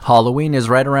Halloween is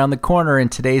right around the corner,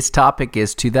 and today's topic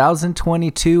is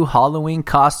 2022 Halloween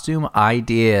costume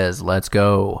ideas. Let's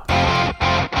go.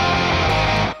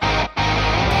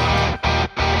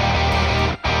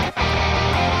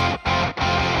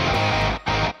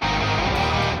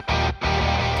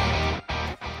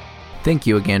 Thank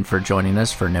you again for joining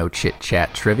us for No Chit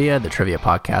Chat Trivia, the trivia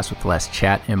podcast with less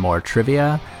chat and more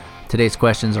trivia. Today's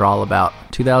questions are all about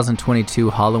 2022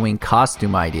 Halloween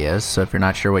costume ideas, so if you're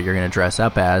not sure what you're going to dress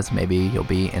up as, maybe you'll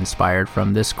be inspired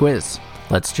from this quiz.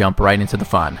 Let's jump right into the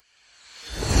fun.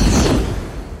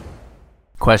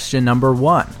 Question number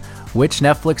 1. Which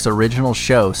Netflix original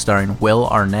show starring Will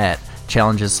Arnett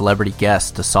challenges celebrity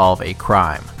guests to solve a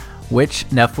crime? Which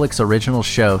Netflix original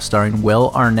show starring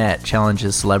Will Arnett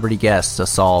challenges celebrity guests to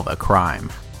solve a crime?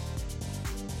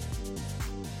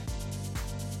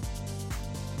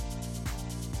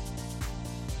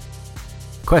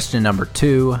 Question number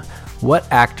 2. What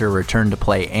actor returned to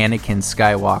play Anakin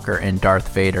Skywalker and Darth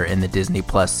Vader in the Disney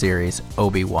Plus series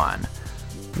Obi-Wan?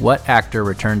 What actor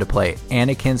returned to play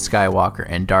Anakin Skywalker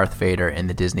and Darth Vader in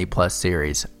the Disney Plus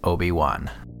series Obi-Wan?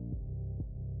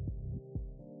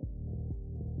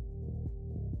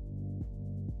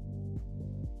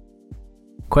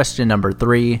 Question number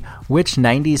 3. Which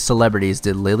 90s celebrities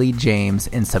did Lily James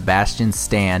and Sebastian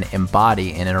Stan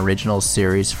embody in an original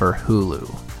series for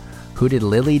Hulu? Who did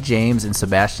Lily James and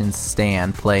Sebastian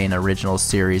Stan play in an original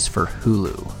series for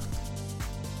Hulu?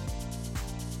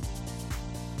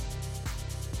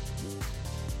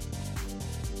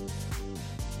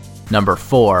 Number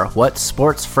 4. What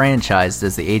sports franchise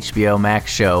does the HBO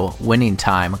Max show Winning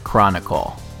Time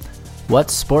chronicle?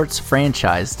 What sports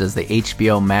franchise does the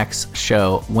HBO Max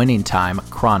show Winning Time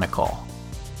chronicle?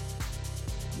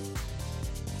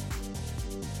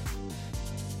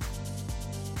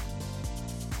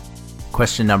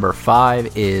 Question number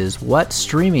 5 is, what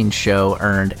streaming show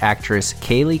earned actress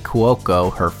Kaley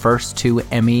Cuoco her first 2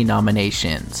 Emmy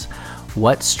nominations?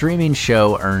 What streaming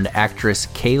show earned actress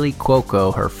Kaley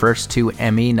Cuoco her first 2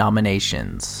 Emmy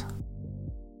nominations?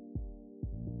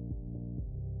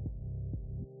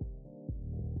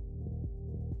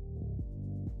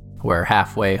 We're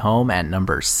halfway home at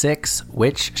number 6.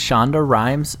 Which Shonda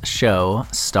Rhimes show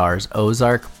stars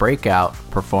Ozark breakout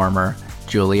performer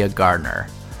Julia Gardner?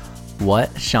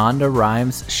 What Shonda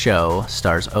Rhimes show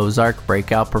stars Ozark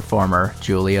breakout performer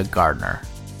Julia Gardner?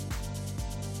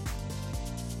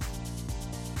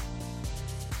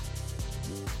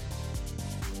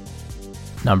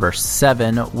 Number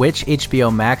 7. Which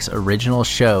HBO Max original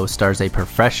show stars a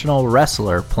professional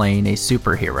wrestler playing a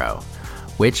superhero?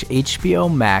 Which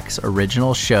HBO Max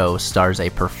original show stars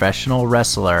a professional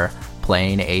wrestler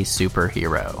playing a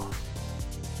superhero?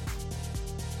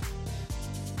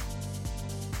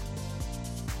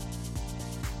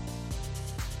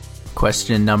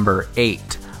 Question number 8.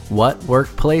 What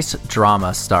workplace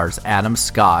drama stars Adam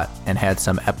Scott and had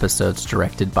some episodes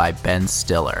directed by Ben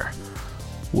Stiller?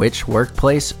 Which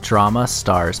workplace drama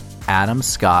stars Adam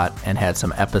Scott and had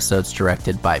some episodes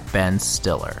directed by Ben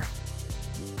Stiller?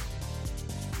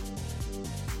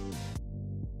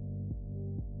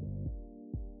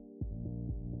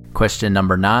 Question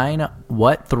number 9.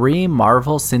 What 3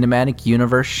 Marvel Cinematic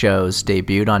Universe shows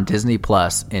debuted on Disney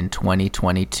Plus in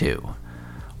 2022?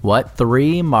 What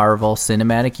 3 Marvel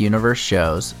Cinematic Universe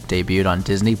shows debuted on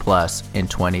Disney Plus in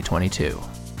 2022?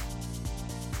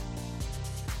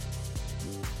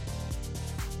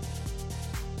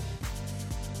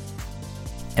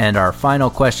 And our final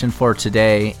question for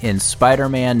today, in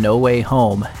Spider-Man No Way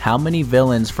Home, how many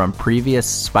villains from previous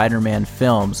Spider-Man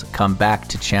films come back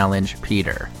to challenge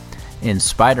Peter? In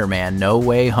Spider-Man No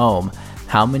Way Home,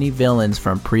 how many villains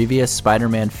from previous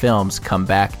Spider-Man films come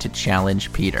back to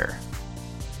challenge Peter?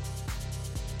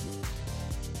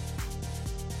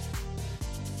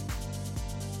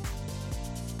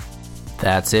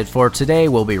 That's it for today.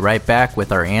 We'll be right back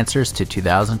with our answers to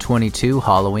 2022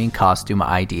 Halloween costume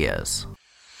ideas.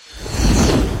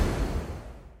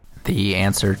 The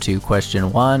answer to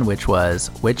question 1, which was,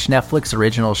 which Netflix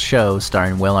original show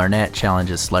starring Will Arnett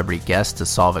challenges celebrity guests to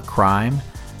solve a crime?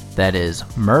 That is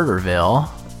Murderville.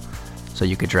 So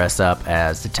you could dress up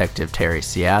as Detective Terry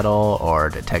Seattle or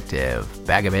Detective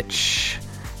Bagovich.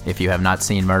 If you have not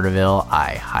seen Murderville,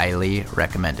 I highly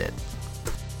recommend it.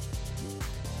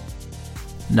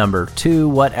 Number 2,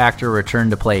 what actor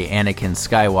returned to play Anakin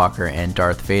Skywalker and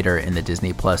Darth Vader in the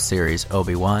Disney Plus series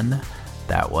Obi-Wan?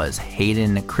 That was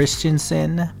Hayden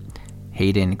Christensen.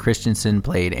 Hayden Christensen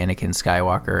played Anakin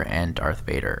Skywalker and Darth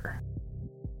Vader.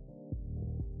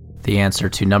 The answer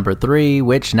to number 3,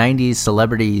 which 90s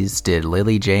celebrities did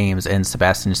Lily James and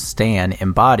Sebastian Stan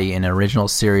embody in an original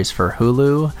series for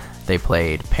Hulu? They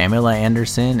played Pamela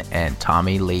Anderson and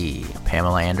Tommy Lee.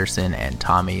 Pamela Anderson and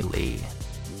Tommy Lee.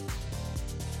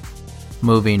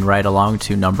 Moving right along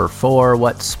to number 4,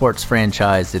 what sports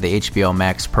franchise did the HBO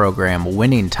Max program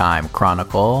Winning Time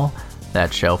chronicle?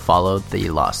 That show followed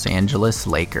the Los Angeles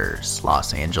Lakers.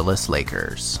 Los Angeles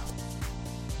Lakers.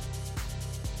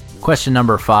 Question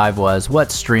number 5 was,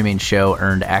 what streaming show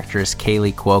earned actress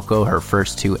Kaley Cuoco her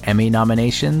first 2 Emmy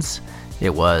nominations?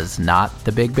 It was not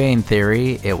The Big Bang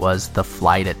Theory, it was The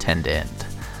Flight Attendant.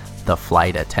 The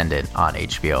Flight Attendant on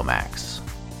HBO Max.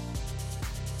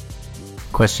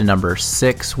 Question number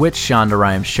 6, which Shonda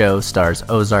Rhimes show stars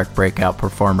Ozark breakout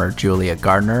performer Julia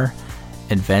Gardner?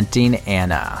 Inventing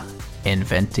Anna.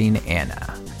 Inventing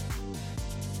Anna.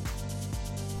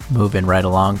 Moving right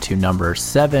along to number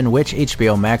 7, which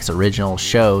HBO Max original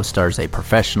show stars a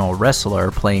professional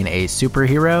wrestler playing a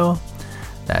superhero?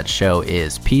 That show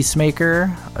is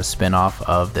Peacemaker, a spin-off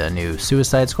of the new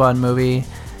Suicide Squad movie,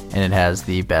 and it has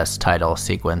the best title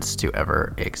sequence to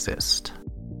ever exist.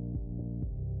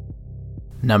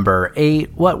 Number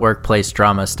 8, what workplace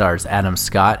drama stars Adam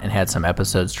Scott and had some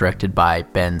episodes directed by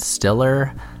Ben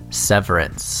Stiller?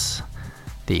 Severance.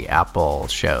 The Apple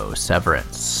show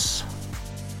Severance.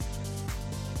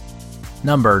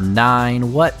 Number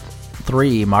 9, what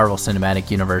 3 Marvel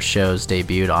Cinematic Universe shows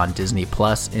debuted on Disney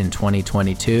Plus in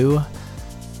 2022?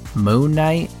 Moon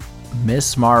Knight,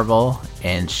 Miss Marvel,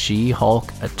 and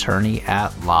She-Hulk Attorney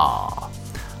at Law.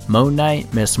 Moon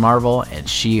Knight, Miss Marvel, and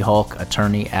She-Hulk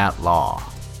Attorney at Law.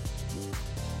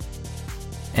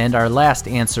 And our last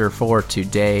answer for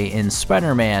today, in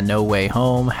Spider-Man No Way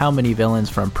Home, how many villains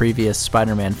from previous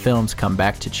Spider-Man films come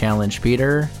back to challenge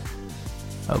Peter?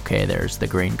 Okay, there's the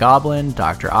Green Goblin,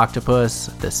 Dr. Octopus,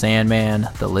 the Sandman,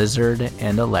 the Lizard,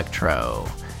 and Electro.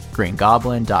 Green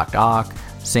Goblin, Doc Ock,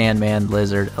 Sandman,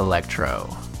 Lizard,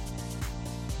 Electro.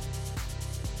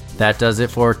 That does it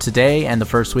for today and the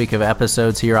first week of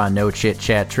episodes here on No Chit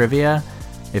Chat Trivia.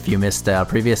 If you missed a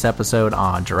previous episode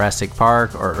on Jurassic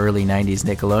Park or early 90s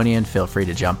Nickelodeon, feel free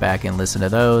to jump back and listen to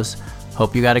those.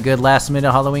 Hope you got a good last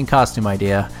minute Halloween costume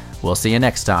idea. We'll see you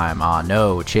next time on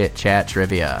No Chit Chat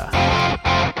Trivia.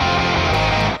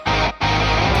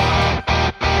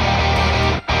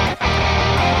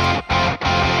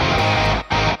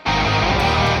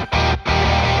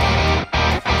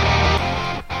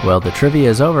 Well, the trivia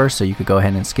is over, so you could go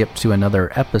ahead and skip to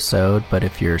another episode, but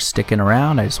if you're sticking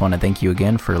around, I just want to thank you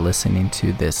again for listening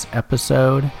to this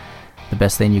episode. The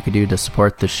best thing you could do to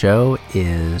support the show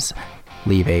is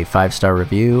leave a 5-star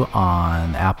review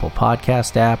on Apple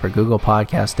Podcast app or Google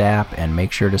Podcast app, and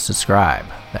make sure to subscribe.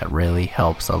 That really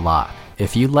helps a lot.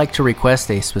 If you'd like to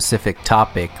request a specific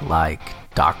topic like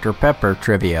Dr. Pepper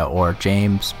trivia or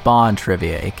James Bond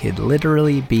trivia, it could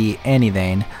literally be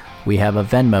anything. We have a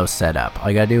Venmo set up.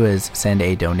 All you gotta do is send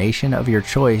a donation of your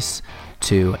choice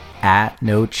to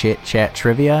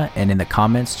 @NoChitChatTrivia, and in the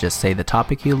comments just say the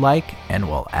topic you like and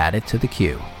we'll add it to the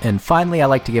queue. And finally, I'd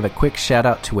like to give a quick shout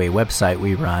out to a website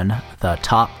we run,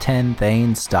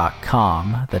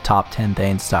 thetop10things.com.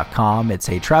 Thetop10things.com. It's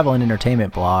a travel and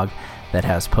entertainment blog that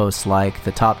has posts like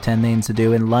the top 10 things to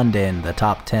do in London, the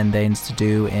top 10 things to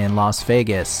do in Las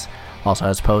Vegas. Also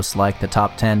has posts like the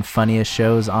top 10 funniest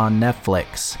shows on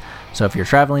Netflix. So if you're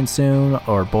traveling soon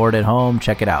or bored at home,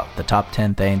 check it out,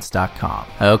 thetop10things.com.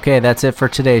 Okay, that's it for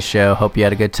today's show. Hope you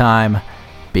had a good time.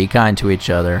 Be kind to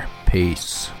each other.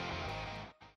 Peace.